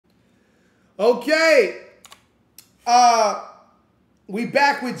Okay. We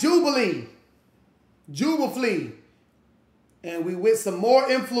back with Jubilee. Jubilee. And we with some more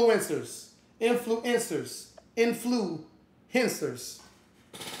influencers.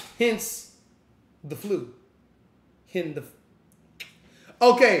 Hence the flu.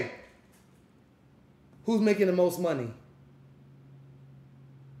 Okay. Who's making the most money?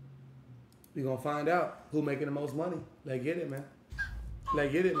 We gonna find out who making the most money. Let's get it, man.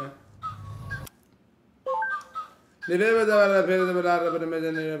 Let's get it, man. You give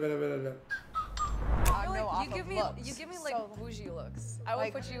me like So, bougie looks. I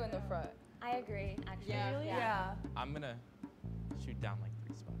would put you in the front. I agree, actually. Yeah. I'm gonna shoot down like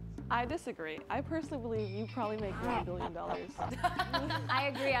 3 spots. I disagree. I personally believe you probably make $1 billion. I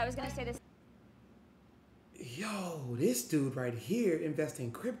agree. I was gonna say this. Yo, this dude right here invests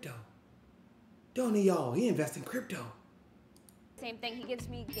in crypto. Don't y'all? He invests in crypto. Same thing. He gives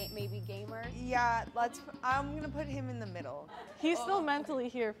me maybe gamer. Yeah, I'm gonna put him in the middle. He's still mentally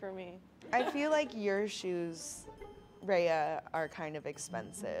here for me. I feel like your shoes, Rhea, are kind of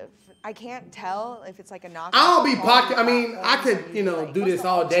expensive. I can't tell if it's like a knockoff. I'll be pocket. I mean, I could, you know, do this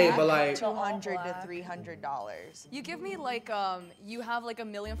all day, but like $200 to $300. You give me like you have like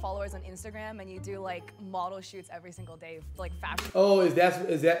 1 million followers on Instagram and you do like model shoots every single day, like fashion. Oh, is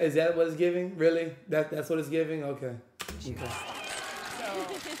that what it's giving? Really? That's what it's giving? Okay. Okay. So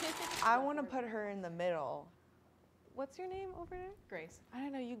I want to put her in the middle. What's your name over there? Grace. I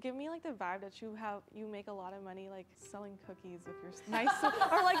don't know. You give me like the vibe that you make a lot of money like selling cookies with your nice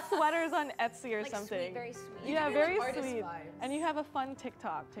or like sweaters on Etsy or Like something. sweet, very sweet. Yeah, very Artist sweet. vibes. And you have a fun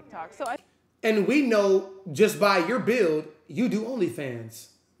TikTok. So And we know just by your build, you do OnlyFans.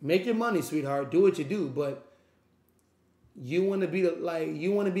 Make your money, sweetheart. Do what you do, but you want to be the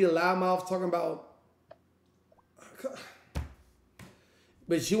loudmouth talking about.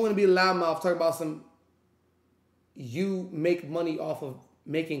 But you want to be the loudmouth talking about some. You make money off of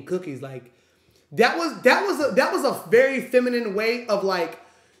making cookies. Like that was a very feminine way of like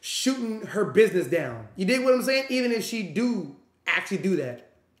shooting her business down. You dig what I'm saying? Even if she do actually do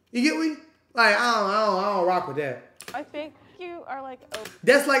that, you get me? Like I don't rock with that. I think you are like. Oh.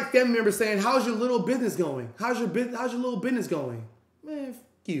 That's like family members saying, "How's your little business going? How's your little business going?" Man, fuck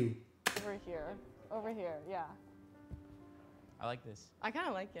you. Over here, yeah. I like this. I kind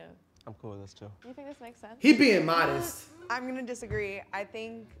of like it. I'm cool with this too. Do you think this makes sense? He being modest. I'm gonna disagree. I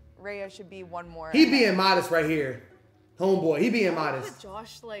think Rhea should be one more. He being modest right here, homeboy. He being Put modest.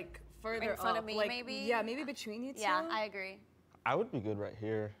 Josh like further In front up, of me, like, maybe? Yeah, maybe between you two. Yeah, I agree. I would be good right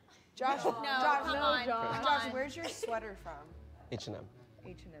here. Josh, No, come on. Come Josh, on. where's your sweater from? H&M.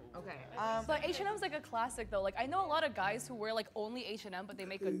 H&M. Okay. But H&M's like a classic though. Like I know a lot of guys who wear like only H&M, but they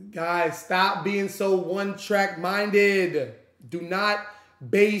make a. Guys, stop being so one-track minded. Do not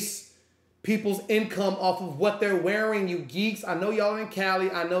base people's income off of what they're wearing, you geeks. I know y'all in Cali.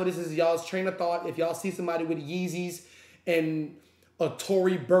 I know this is y'all's train of thought. If y'all see somebody with Yeezys and a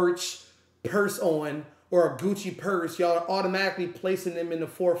Tory Burch purse on or a Gucci purse, y'all are automatically placing them in the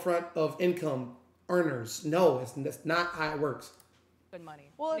forefront of income earners. No, that's not how it works. Good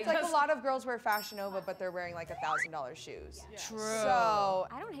money. Well, it's like a lot of girls wear Fashion Nova, but they're wearing like $1,000 shoes. True. So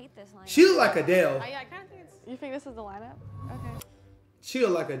I don't hate this line. She look like Adele. Yeah, I kind of think it's. You think this is the lineup? Okay. She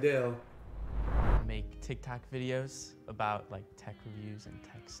look like Adele. Make TikTok videos about like tech reviews and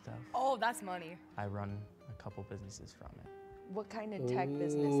tech stuff. Oh, that's money. I run a couple businesses from it. what kind of tech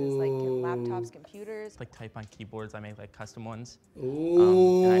businesses? Like laptops, computers? Like type on keyboards. I make like custom ones.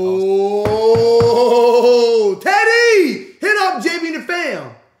 Ooh, and I also Teddy! Hit up JB the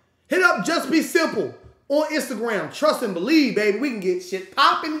Fam. Hit up Just Be Simple on Instagram. Trust and believe, baby. We can get shit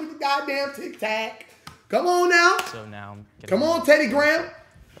popping with the goddamn TikTok. Come on now. So now I'm getting Come on, Teddy Graham.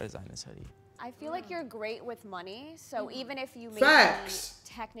 I design this hoodie. I feel like you're great with money, so even if you maybe Facts.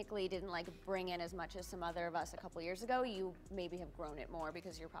 technically didn't like bring in as much as some other of us a couple years ago, you maybe have grown it more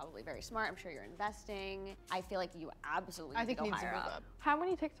because you're probably very smart. I'm sure you're investing. I feel like you absolutely need to go higher up. How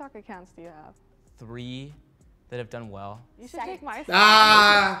many TikTok accounts do you have? 3 that have done well. You should take my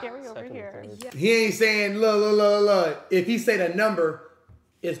Ah. Scary over Second, here. third. He ain't saying look. If he say the number,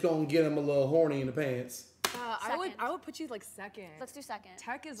 it's gonna get him a little horny in the pants. I would put you like second. Let's do second.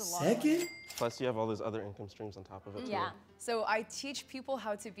 Tech is a lot. Of money. Second? Plus, you have all those other income streams on top of it. Yeah. Too. So I teach people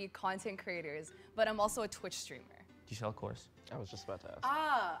how to be content creators, but I'm also a Twitch streamer. Do you sell a course? I was just about to ask.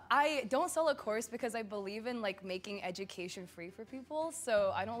 I don't sell a course because I believe in like making education free for people.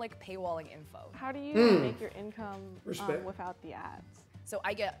 So I don't like paywalling info. How do you make your income Respect. without the ads? So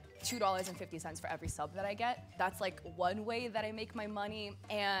I get $2.50 for every sub that I get. That's like one way that I make my money,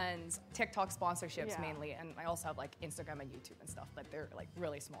 and TikTok sponsorships mainly. And I also have like Instagram and YouTube and stuff, but they're like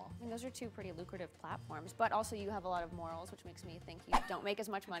really small. I mean, those are two pretty lucrative platforms, but also you have a lot of morals, which makes me think you don't make as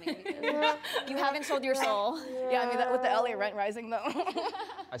much money because you haven't sold your soul. Yeah, I mean, that, with the LA rent rising though.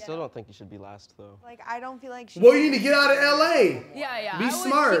 I still don't think you should be last though. Like, I don't feel like she. Well, you need to get out of LA. Yeah. Be I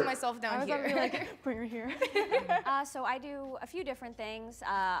smart. would keep myself down I was here. gonna be like, bring her here. So I do a few different things.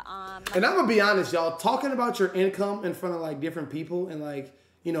 And I'm gonna be honest, y'all. Talking about your income in front of like different people and like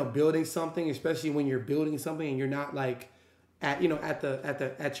building something, especially when you're building something and you're not like at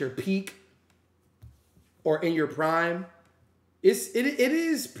at your peak or in your prime, it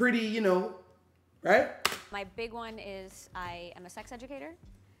is pretty right. My big one is I am a sex educator.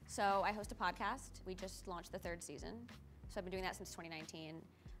 So I host a podcast. We just launched the 3rd season. So I've been doing that since 2019.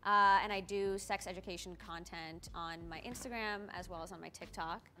 And I do sex education content on my Instagram as well as on my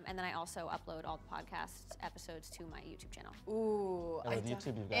TikTok. And then I also upload all the podcast episodes to my YouTube channel. Ooh, And with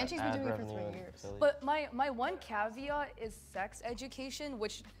YouTube, you've got And she's been ad doing it for revenue 3 and years. affiliate. But my one caveat is sex education,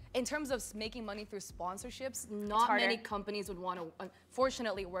 which in terms of making money through sponsorships, not harder. many companies would want to,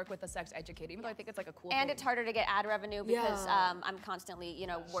 unfortunately, work with a sex educator, even though I think it's like a cool And thing. it's harder to get ad revenue because Yeah. I'm constantly,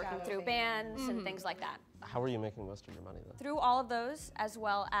 working through bands and things like that. How are you making most of your money then? Through all of those, as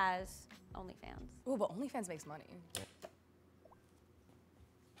well as OnlyFans. Ooh, but OnlyFans makes money.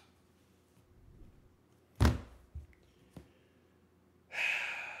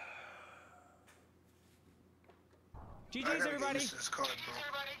 GG's, everybody. This card,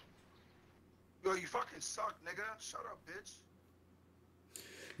 bro. Yo, you fucking suck, nigga. Shut up, bitch.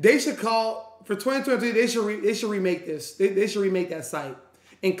 They should call for 2023. They should remake this. They should remake that site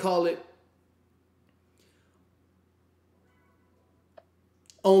and call it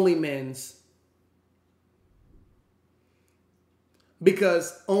Only Men's,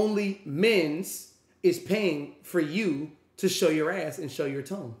 because Only Men's is paying for you to show your ass and show your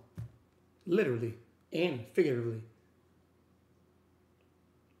tongue, literally and figuratively.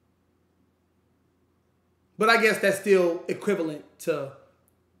 But I guess that's still equivalent to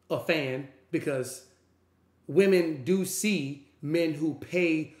a fan because women do see men who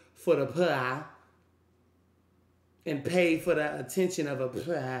pay for the pie and pay for the attention of a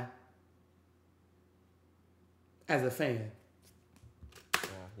pie as a fan. Yeah,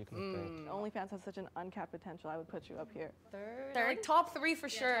 you can think. OnlyFans has such an uncapped potential. I would put you up here. Third? Like top 3 for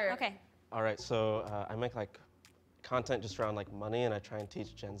sure. Okay. All right, so I make like content just around like money, and I try and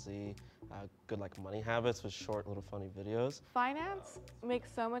teach Gen Z good like money habits with short little funny videos. Finance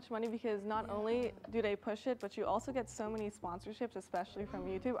makes so much money because not only do they push it, but you also get so many sponsorships, especially from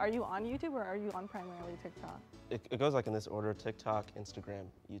YouTube. Are you on YouTube or are you on primarily TikTok? It goes like in this order: TikTok, Instagram,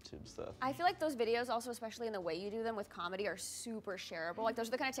 YouTube stuff. I feel like those videos also, especially in the way you do them with comedy, are super shareable. Like those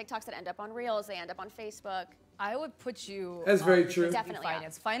are the kind of TikToks that end up on Reels, they end up on Facebook. I would put you That's very true. Definitely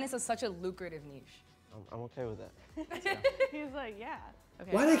finance. Finance is such a lucrative niche. I'm okay with that. He's like, yeah.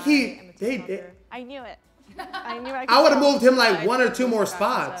 Okay, Why they I am a keep TikToker. I knew it. I knew I could. I would have moved him I like 1 or 2 post more fashion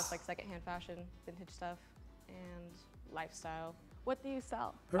spots. Stuff, like secondhand fashion, vintage stuff, and lifestyle. What do you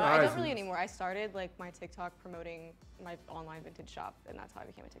sell? Her I eyes don't really are- anymore. I started like my TikTok promoting my online vintage shop, and that's how I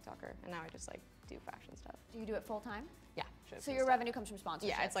became a TikToker. And now I just like do fashion stuff. Do you do it full time? Yeah. So your revenue comes from sponsorships?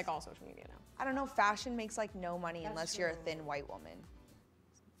 Yeah, it's like all social media now. I don't know. Fashion makes like no money unless you're a thin white woman.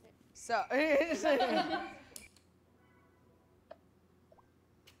 So.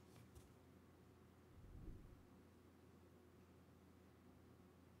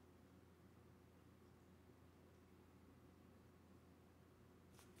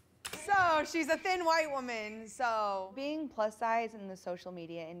 So she's a thin white woman. So being plus size in the social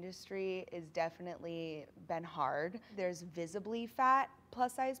media industry is definitely been hard. There's visibly fat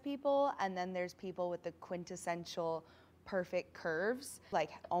plus size people, and then there's people with the quintessential perfect curves.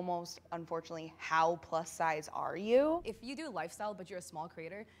 Like almost, unfortunately, how plus size are you? If you do lifestyle but you're a small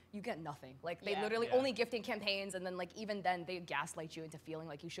creator, you get nothing. Like they literally only gifting campaigns, and then like even then they gaslight you into feeling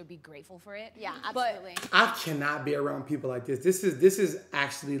like you should be grateful for it. Yeah, But absolutely. I cannot be around people like this. This is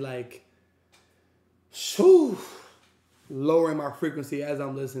actually like, whew, lowering my frequency as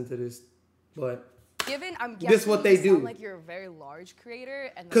I'm listening to this. But given I'm guessing This what they you sound do. like you're a very large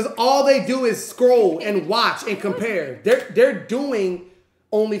creator, and because all they do is scroll and watch and compare. They're doing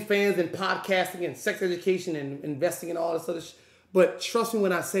OnlyFans and podcasting and sex education and investing in all this other shit. But trust me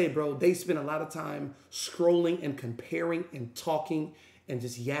when I say, bro, they spend a lot of time scrolling and comparing and talking and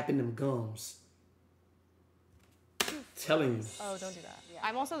just yapping them gums. Telling you. Oh, don't do that. Yeah.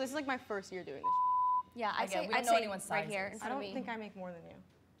 I'm also, this is like my first year doing this. Yeah, I'd Again, say, we don't I'd know say anyone's right sizes. here in I front of don't me. think I make more than you.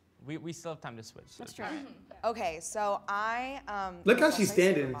 we still have time to switch. So. That's true. Okay, so I Look how plus she's size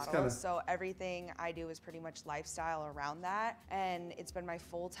standing. supermodel, It's kinda- So everything I do is pretty much lifestyle around that, and it's been my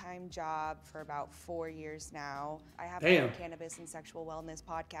full-time job for about 4 years now. I have my Damn. own cannabis and sexual wellness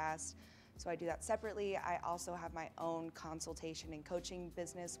podcast, so I do that separately. I also have my own consultation and coaching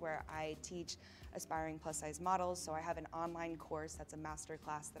business where I teach aspiring plus-size models. So I have an online course that's a master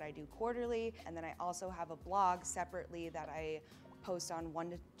class that I do quarterly, and then I also have a blog separately that I post on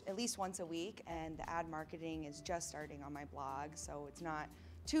at least once a week, and the ad marketing is just starting on my blog, so it's not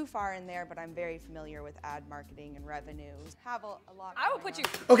too far in there, but I'm very familiar with ad marketing and revenues. Have a lot. I will put you.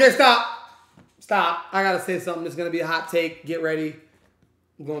 Okay, stop. I gotta say something. It's gonna be a hot take. Get ready.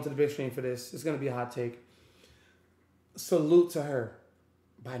 I'm going to the big screen for this. It's gonna be a hot take. Salute to her.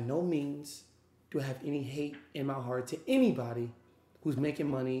 By no means do I have any hate in my heart to anybody who's making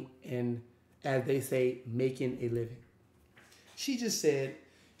money and, as they say, making a living. She just said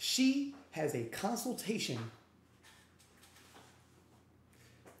she has a consultation.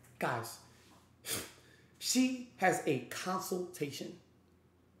 Guys, she has a consultation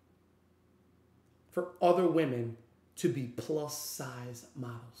for other women to be plus size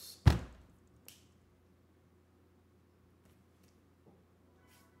models.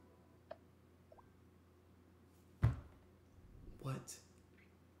 What?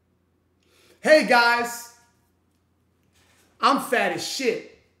 Hey guys, I'm fat as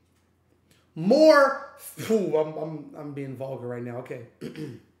shit. I'm being vulgar right now. Okay.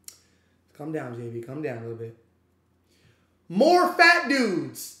 Calm down, JB. Calm down a little bit. More fat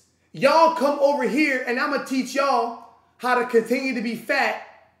dudes. Y'all come over here and I'm going to teach y'all how to continue to be fat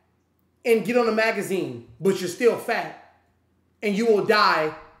and get on a magazine, but you're still fat and you will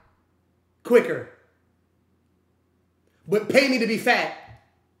die quicker. But pay me to be fat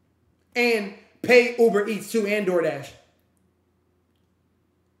and pay Uber Eats too and DoorDash.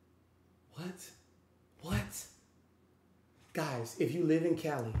 What? Guys, if you live in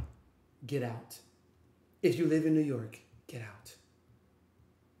Cali, get out. If you live in New York, get out.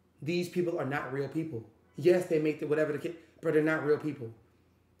 These people are not real people. Yes, they make whatever the kid, but they're not real people.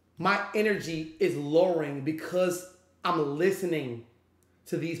 My energy is lowering because I'm listening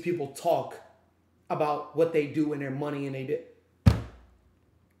to these people talk about what they do and their money and they did.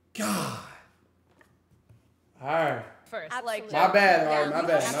 God. All right. First, Absolutely. like My bad, Yeah, all right, my we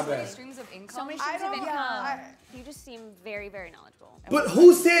bad, have my so many bad. streams of income. So many I streams of don't- income. yeah, You just seem very, very knowledgeable. But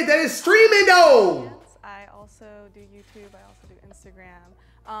who said that it's streaming though? I also do YouTube. I also do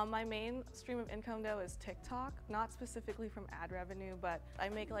Instagram. My main stream of income though is TikTok, not specifically from ad revenue, but I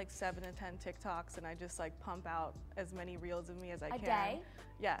make like 7 to 10 TikToks and I just like pump out as many reels of me as I can. A day?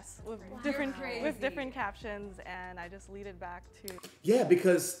 Yes, with You're different crazy. captions, and I just lead it back to. Yeah,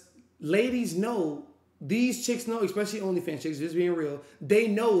 because ladies know, these chicks know, especially OnlyFans chicks, just being real, they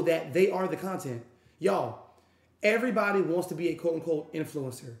know that they are the content. Y'all, everybody wants to be a quote unquote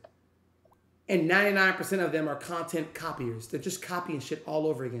influencer. And 99% of them are content copiers. They're just copying shit all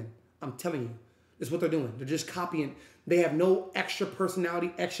over again. I'm telling you. That's what they're doing. They're just copying. They have no extra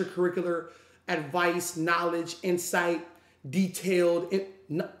personality, extracurricular advice, knowledge, insight, detailed,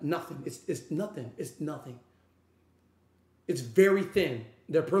 nothing. It's nothing. It's nothing. It's very thin.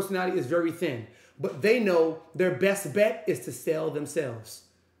 Their personality is very thin. But they know their best bet is to sell themselves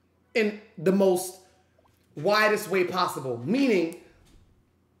in the most widest way possible. Meaning,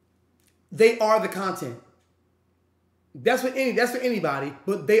 they are the content. That's for anybody,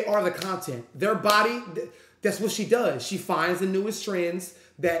 but they are the content. Their body, that's what she does. She finds the newest trends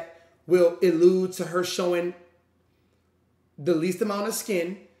that will allude to her showing the least amount of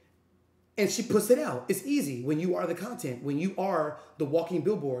skin, and she puts it out. It's easy when you are the content, when you are the walking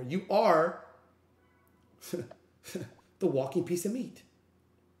billboard. You are the walking piece of meat.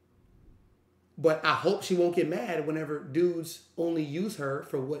 But I hope she won't get mad whenever dudes only use her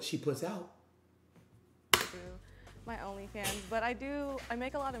for what she puts out. My OnlyFans, but I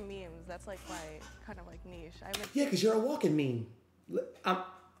make a lot of memes. That's like my kind of like niche. Yeah, because you're a walking meme.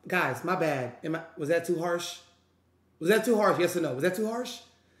 Guys, my bad. Was that too harsh? Was that too harsh? Yes or no? Was that too harsh?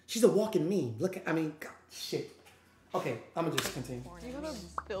 She's a walking meme. God, shit. Okay, I'm gonna just continue. Do you have a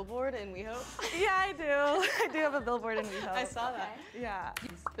billboard in WeHope? Yeah, I do. I do have a billboard in WeHope. I saw that. Yeah.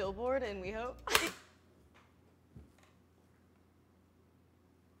 Billboard in WeHope?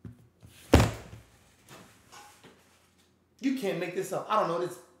 You can't make this up. I don't know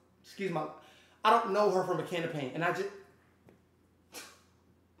this. I don't know her from a can of paint, and I just.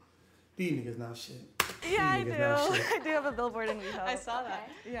 These niggas not shit. Yeah, I These do. niggas not shit. I do have a billboard in WeHope. I saw that.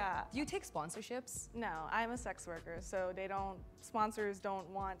 Yeah. Do you take sponsorships? No, I'm a sex worker, so sponsors don't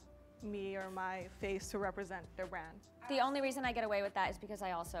want me or my face to represent their brand. The only reason I get away with that is because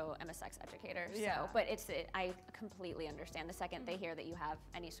I also am a sex educator. Yeah. So, but I completely understand the second they hear that you have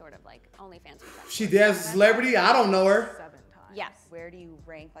any sort of like OnlyFans. She dances a celebrity. I don't know her. 7 times. Yes. Where do you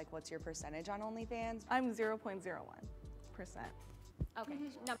rank? Like, what's your percentage on OnlyFans? I'm 0.01%. Okay.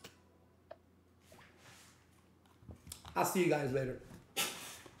 No. I'll see you guys later.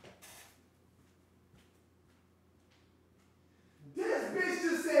 This bitch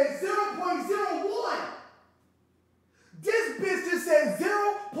just said 0.01. This bitch just said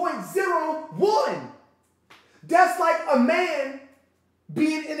 0.01. That's like a man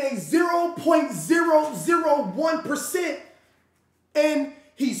being in a 0.001%, and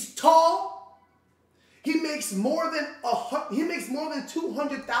he's tall. He makes more than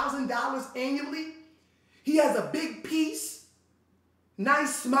 $200,000 annually. He has a big piece,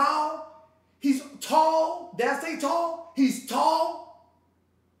 nice smile. He's tall. Did I say tall? He's tall.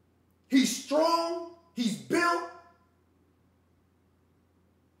 He's strong. He's built.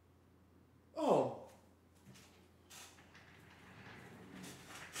 Oh.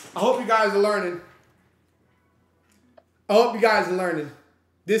 I hope you guys are learning.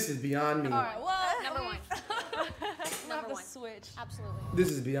 This is beyond me. All right, what? Number one. Number the one. switch. Absolutely. This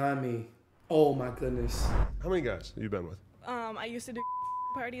is beyond me. Oh my goodness. How many guys have you been with? I used to do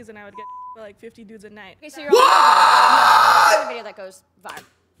parties and I would get like 50 dudes a night. Okay, so you're What? on a video that goes viral.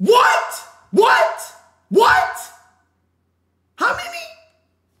 What? How many?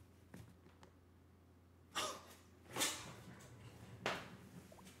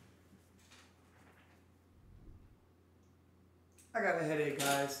 I got a headache,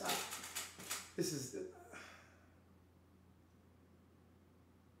 guys. This is...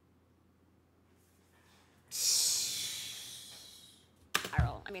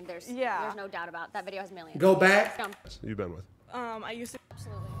 Viral. I mean, there's no doubt about that. Video has millions. Go back. No. You've been with? I used to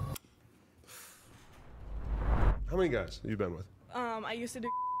Absolutely. How many guys have you been with? I used to do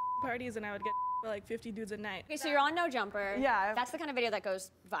parties and I would get like 50 dudes a night. Okay, so you're on No Jumper. Yeah. That's the kind of video that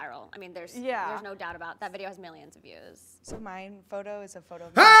goes viral. I mean, there's no doubt about that. Video has millions of views. So my photo is a photo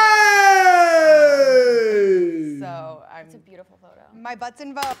of Hey! So It's a beautiful photo. my butt's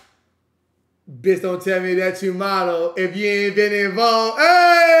in Vogue. Bitch, don't tell me that you model if you ain't been involved.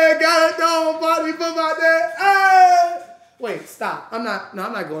 Hey, got it done, body for my dad. Hey! Wait, stop. I'm not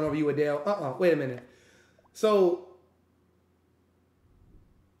going over you, Adele. Wait a minute. So,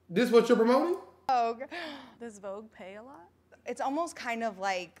 this what you're promoting? Vogue. Does Vogue pay a lot? It's almost kind of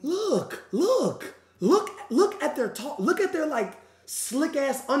like Look at their talk. Look at their like slick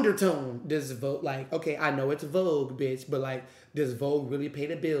ass undertone. Does Vogue like? Okay, I know it's Vogue, bitch, but like, does Vogue really pay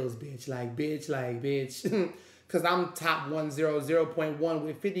the bills, bitch? Like, bitch. Cause I'm top 100.1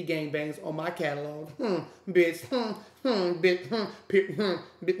 with 50 gangbangs on my catalog. Bitch. Bitch.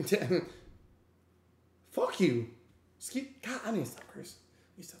 Fuck you. God, I need to stop cursing.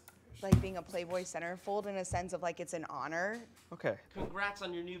 like being a Playboy centerfold in a sense of like it's an honor. Okay. Congrats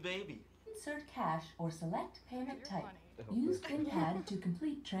on your new baby. Insert cash or select payment type. Use PIN pad to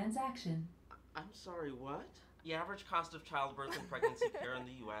complete transaction. I'm sorry, what? The average cost of childbirth and pregnancy care in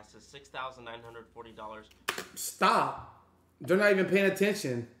the U.S. is $6,940. Stop. They're not even paying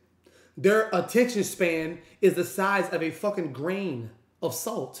attention. Their attention span is the size of a fucking grain of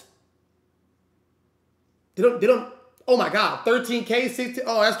salt. They don't, oh my God, 13K, 16,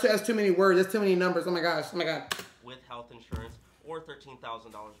 oh, that's too many words, that's too many numbers, oh my gosh, oh my God. With health insurance or $13,000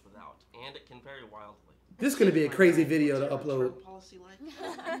 without, and it can vary wildly. This is gonna be a crazy video to upload.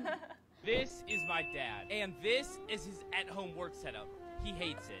 This is my dad, and this is his at-home work setup. He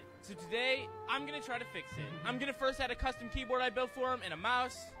hates it. So today, I'm gonna try to fix it. I'm gonna first add a custom keyboard I built for him and a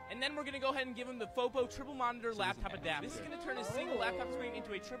mouse, and then we're gonna go ahead and give him the FOPO triple monitor laptop adapter. This is gonna turn a single laptop screen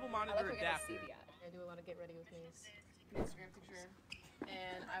into a triple monitor adapter. I do a lot of get ready with me. Instagram picture,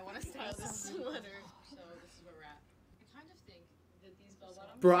 and I want to style this sweater, so this is where we're at. I kind of think that these bell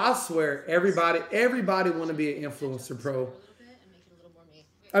bottoms. Bro, I swear, everybody want to be an influencer, bro.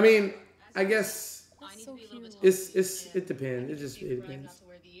 I mean, I guess it depends. It depends.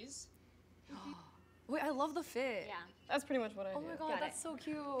 Wait, I love the fit. Yeah. That's pretty much what I do. Oh my God, that's so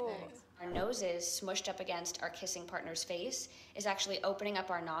cute. Our noses smushed up against our kissing partner's face is actually opening up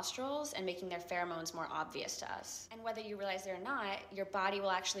our nostrils and making their pheromones more obvious to us. And whether you realize it or not, your body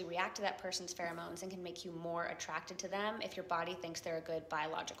will actually react to that person's pheromones and can make you more attracted to them if your body thinks they're a good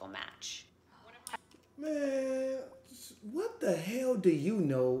biological match. Man, what the hell do you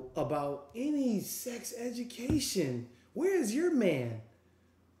know about any sex education? Where's your man?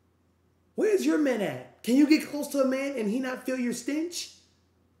 Where's your man at? Can you get close to a man and he not feel your stench?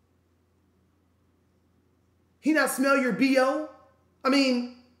 He not smell your BO? I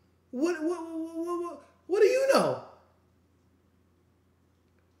mean, What do you know?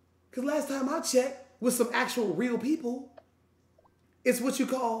 Because last time I checked with some actual real people, it's what you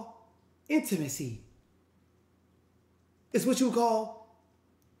call intimacy. It's what you call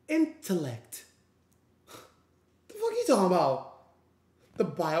intellect. The fuck you talking about? The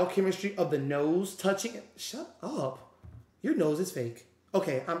biochemistry of the nose touching it? Shut up. Your nose is fake.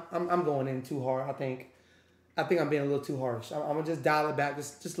 Okay, I'm going in too hard, I think. I think I'm being a little too harsh. I'm gonna just dial it back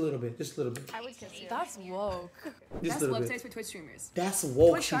just a little bit. Just a little bit. I would kiss you. That's woke. Just That's a little websites bit. for Twitch streamers. That's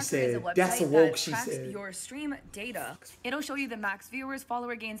woke, Twitch she Tracker is a said. website That's that woke, she tracks said. your stream data. It'll show you the max viewers,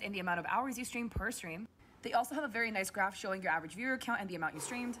 follower gains, and the amount of hours you stream per stream. They also have a very nice graph showing your average viewer count and the amount you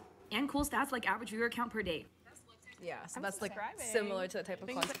streamed, and cool stats like average viewer count per day. Yeah, so that's like similar to the type of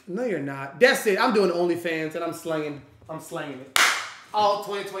content. No, you're not. That's it. I'm doing OnlyFans and I'm slanging it. All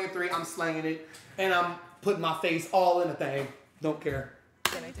 2023, I'm slanging it. And I'm putting my face all in the thing. Don't care.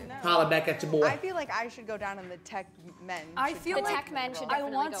 Holla back at your boy. I feel like I should go down in the tech men. I feel The like tech men should I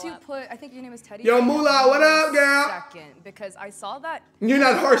definitely want go to up. put. I think your name is Teddy. Yo, Moolah, what up, girl? Second, because I saw that. You're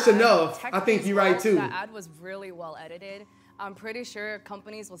not harsh ad, enough. Tech I think Biz you're right, World, too. That ad was really well edited. I'm pretty sure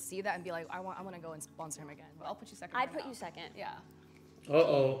companies will see that and be like, I want to go and sponsor him again. But I'll put you second. I'd put you second. Yeah.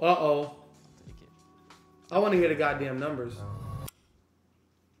 Uh-oh. I want to hear the goddamn numbers.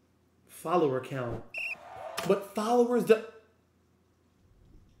 Follower count. But followers,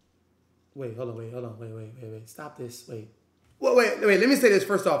 Wait, hold on. Wait. Stop this. Wait. Wait. Let me say this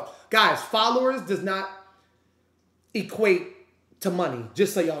first off. Guys, followers does not equate to money,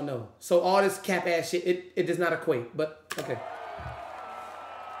 just so y'all know. So all this cap ass shit, it does not equate, but okay.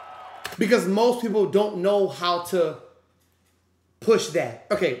 Because most people don't know how to push that.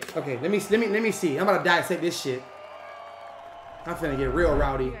 Okay. Let me see. I'm about to dissect this shit. I'm finna get real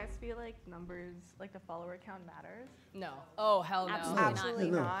rowdy. Do you guys feel like numbers, like the follower count matters? No. Oh, hell no.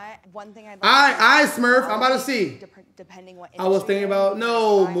 Absolutely No. not. One thing I'd like I Smurf, I'm about to see. Depending what I was industry thinking you're in, about,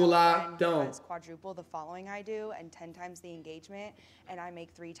 no, I have a Moolah, friend who don't. has quadruple the following I do and 10 times the engagement, and I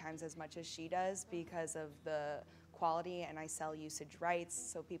make 3 times as much as she does because of the quality, and I sell usage rights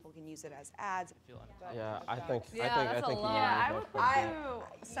so people can use it as ads. Yeah, I think Yeah, I that's think a you lot. Yeah, I need would both put of you them.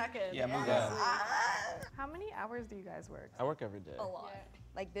 second. Yeah, move on. How many hours do you guys work? I work every day. A lot.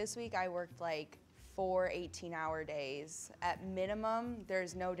 Like this week, I worked like 4 18-hour days. At minimum,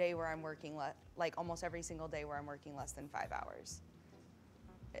 there's no day where I'm working like almost every single day where I'm working less than 5 hours.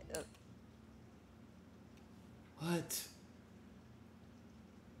 What?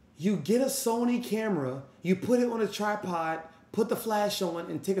 You get a Sony camera, you put it on a tripod, put the flash on,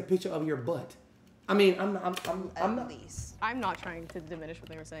 and take a picture of your butt. I mean, I'm not. Least. I'm not trying to diminish what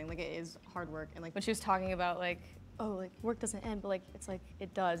they were saying. Like, it is hard work. And like when she was talking about like, oh, like work doesn't end, but like it's like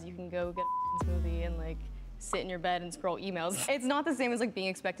it does. You can go get a smoothie and like sit in your bed and scroll emails. It's not the same as like being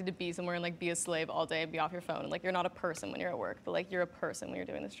expected to be somewhere and like be a slave all day and be off your phone. Like you're not a person when you're at work, but like you're a person when you're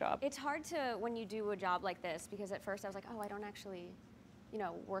doing this job. It's hard to, when you do a job like this, because at first I was like, oh, I don't actually,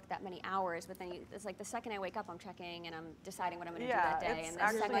 work that many hours, but then it's like the second I wake up, I'm checking and I'm deciding what I'm gonna do that day, and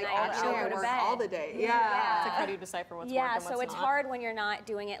the second I actually go to bed. all the day. It's like how do you decipher what's work Yeah, and what's so it's not? hard when you're not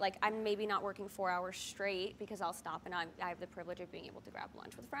doing it. Like I'm maybe not working 4 hours straight because I'll stop and I have the privilege of being able to grab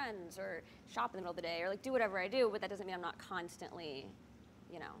lunch with friends or shop in the middle of the day or like do whatever I do, but that doesn't mean I'm not constantly,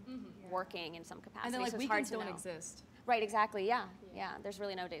 working in some capacity. And then like so it's hard weekends to don't know. exist. Right, exactly. Yeah. There's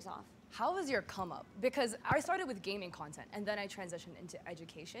really no days off. How was your come up? Because I started with gaming content and then I transitioned into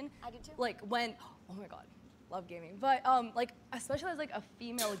education. I did too. Like when, oh my God, love gaming. But like, especially as like a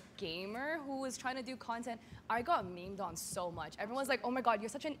female gamer who was trying to do content, I got memed on so much. Everyone's like, oh my God, you're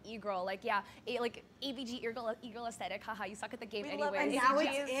such an e-girl. Like, yeah, like AVG e-girl aesthetic. Haha, you suck at the game anyway. And now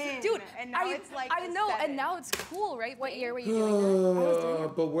it's in. Dude, and now it's like I know, aesthetic. and now it's cool, right? What year were you doing that? I was doing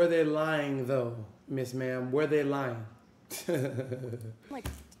it But were they lying though, Miss Ma'am? Were they lying? like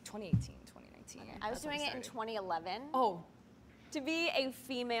 2018, 2019. I was doing it in 2011. Oh. To be a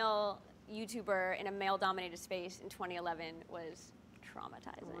female YouTuber in a male-dominated space in 2011 was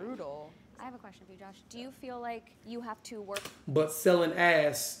traumatizing. Brutal. I have a question for you, Josh. Do you feel like you have to work? But selling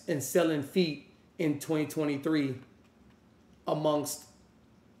ass and selling feet in 2023 amongst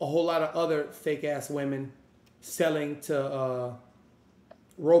a whole lot of other fake ass women selling to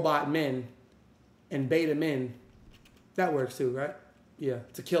robot men and beta men, that works too, right? Yeah,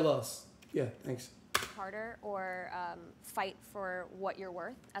 to kill us. Yeah, thanks. harder or fight for what you're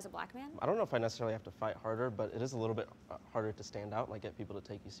worth as a black man? I don't know if I necessarily have to fight harder, but it is a little bit harder to stand out and like get people to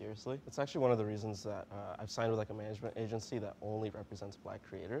take you seriously. It's actually one of the reasons that I've signed with like a management agency that only represents black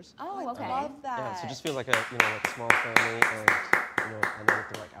creators. Oh, okay. I love that. Yeah, so it just feels like a like small family, and I know that they're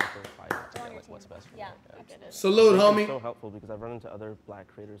like out there fighting to get like what's best for me. I get it. Salute, It's homie. so helpful because I've run into other black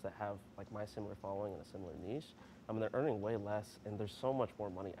creators that have like my similar following and a similar niche. I mean, they're earning way less, and there's so much more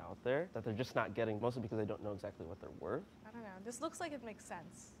money out there that they're just not getting, mostly because they don't know exactly what they're worth. I don't know. This looks like it makes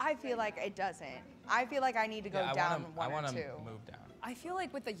sense. I feel like it doesn't. I feel like I need to go down one or two. Move down. I feel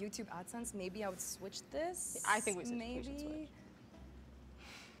like with the YouTube AdSense, maybe I would switch this. I think we should maybe. switch.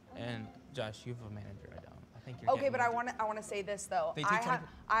 And Josh, you have a manager. I don't. I think you're. Okay, getting but I want to say this though. They take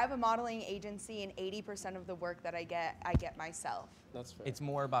I have a modeling agency, and 80% of the work that I get myself. That's fair. It's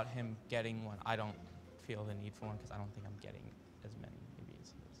more about him getting one. I don't feel the need for one because I don't think I'm getting as many maybe as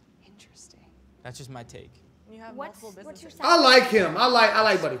he is. Interesting. That's just my take. You have What's multiple your businesses. I like him. I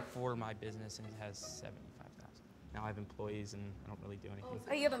like Buddy. For my business, and it has 75,000. Now I have employees, and I don't really do anything.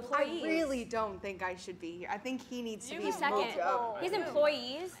 Oh, you have employees. I really don't think I should be here. I think he needs to be He's second. moved up. He's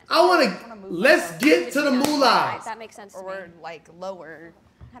employees. I want to. Let's get to the moolah. That makes sense to Or me. like lower.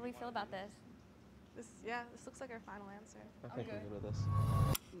 How do we feel about this? This looks like our final answer. I think we're good with this.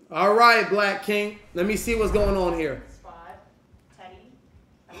 All right, Black King. Let me see what's going on here.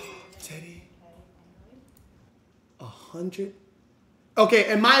 Teddy. 100.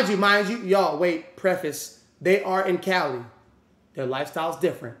 Okay, and mind you, y'all. Wait. Preface. They are in Cali. Their lifestyle's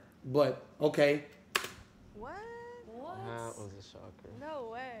different, but okay. What? That was a shocker. No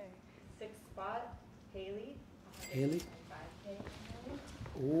way. 6th spot, Haley. Haley.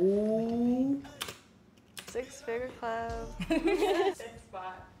 Ooh. 6-figure club. 5th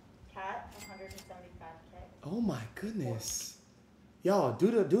spot, Kat, 175K. Oh my goodness. Y'all,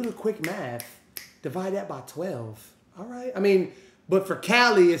 do the quick math. Divide that by 12. All right. I mean, but for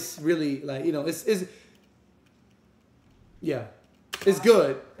Cali, it's really like, it's yeah. It's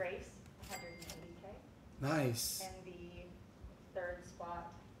good. Grace, 180K. Nice. And the 3rd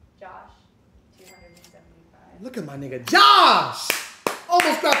spot, Josh, 275. Look at my nigga Josh.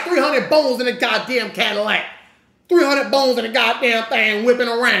 Almost got 300 bones in the goddamn Cadillac. 300 bones in the goddamn thing whipping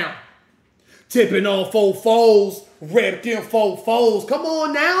around. Tipping on 4 foes. Ripped in 4 foes. Come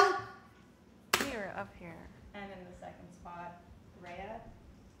on now. Here, up here. And in the 2nd spot, Rhea.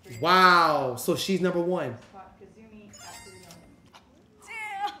 Wow. So she's number 1. Spot, Kazumi, absolutely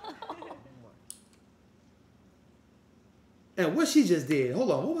And what she just did.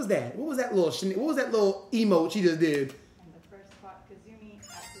 Hold on. What was that? What was that little emote she just did? And the 1st spot, Kazumi,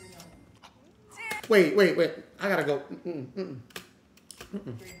 absolutely Wait. I gotta go. 300K.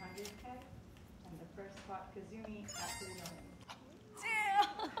 And the 1st spot, Kazumi, absolutely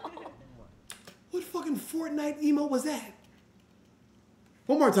What fucking Fortnite emote was that?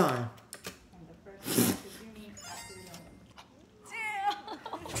 One more time. And the 1st spot, Kazumi, absolutely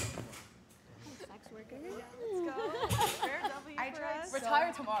Sex worker. Let's go. Rare W for us.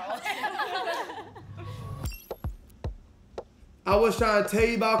 Retire tomorrow. I was trying to tell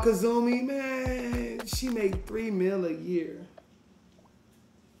you about Kazumi, man. She make $3 million a year.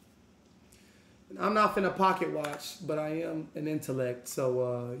 And I'm not finna pocket watch, but I am an intellect,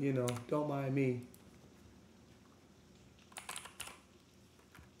 so don't mind me.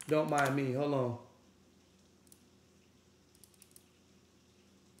 Don't mind me. Hold on.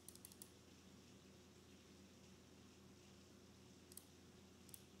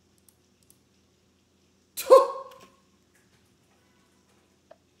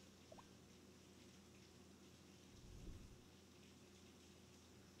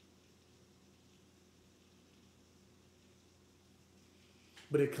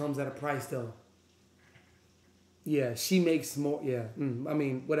 But it comes at a price, though. Yeah, she makes more. Yeah, I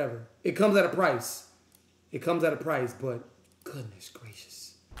mean, whatever. It comes at a price. It comes at a price, but goodness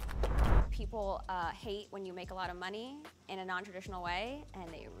gracious. People hate when you make a lot of money in a non-traditional way, and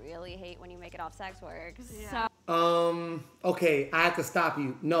they really hate when you make it off sex work. Yeah. So Okay, I have to stop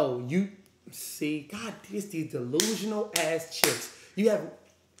you. No, you see, God, it's these delusional ass chicks. You have,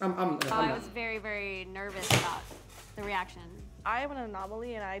 I was very, very nervous about the reaction. I am an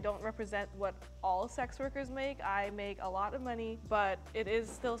anomaly and I don't represent what all sex workers make. I make a lot of money, but it is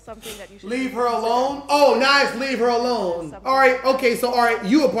still something that you should leave her alone. Oh, nice, leave her alone. All right, okay, so all right,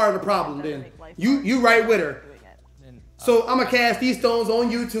 you a part of the problem then. You right with her. So I'm gonna cast these stones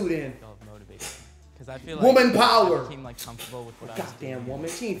on you too then. Because I feel like Woman power. I became like comfortable with what I was Goddamn doing. woman,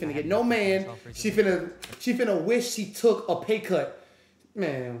 she ain't finna get no man. She finna wish she took a pay cut.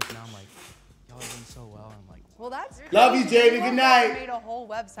 Man. Now I'm like, y'all are doing so well. I'm like, Well, that's Love you, crazy. Jamie. You Good guys night. made a whole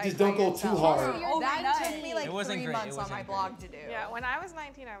website. Just don't by go too yourself. hard. That took me like It wasn't 3 great. months It on my wasn't blog to do. Yeah, when I was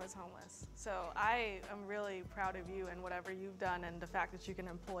 19, I was homeless. So I am really proud of you and whatever you've done and the fact that you can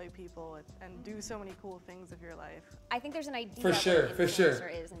employ people and do so many cool things with your life. I think there's an idea For sure, of what for an sure.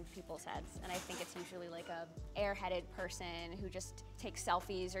 influencer is in people's heads, and I think it's usually like a airheaded person who just takes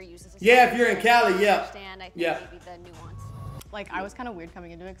selfies or uses. Yeah, if you're in Cali, yeah. Understand? I think Yeah. maybe the nuance. Like, I was kind of weird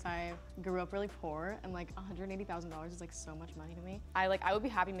coming into it because I grew up really poor, and like $180,000 is like so much money to me. I would be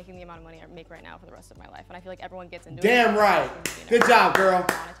happy making the amount of money I make right now for the rest of my life, and I feel like everyone gets into it. Damn right. Good job, girl.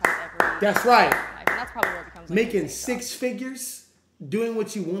 That's right. And that's probably where it becomes like, Making 6 figures, doing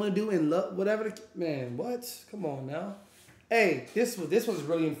what you want to do and love, whatever. Man, what? Come on now. Hey, this was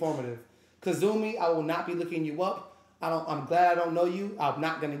really informative. Kazumi, I will not be looking you up. I'm glad I don't know you. I'm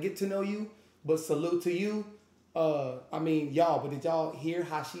not gonna get to know you, but salute to you. I mean, y'all, but did y'all hear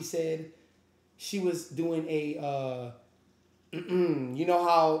how she said she was doing a, you know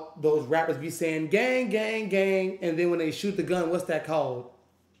how those rappers be saying gang, gang, gang, and then when they shoot the gun, what's that called?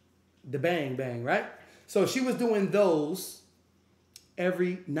 The bang, bang, right? So she was doing those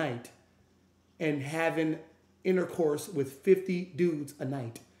every night and having intercourse with 50 dudes a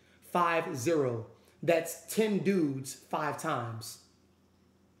night. 50. That's 10 dudes 5 times.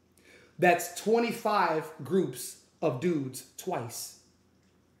 That's 25 groups of dudes twice.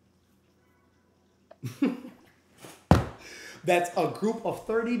 That's a group of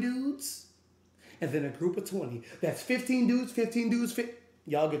 30 dudes and then a group of 20. That's 15 dudes, 15 dudes.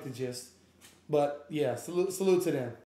 Y'all get the gist. But yeah, salute to them.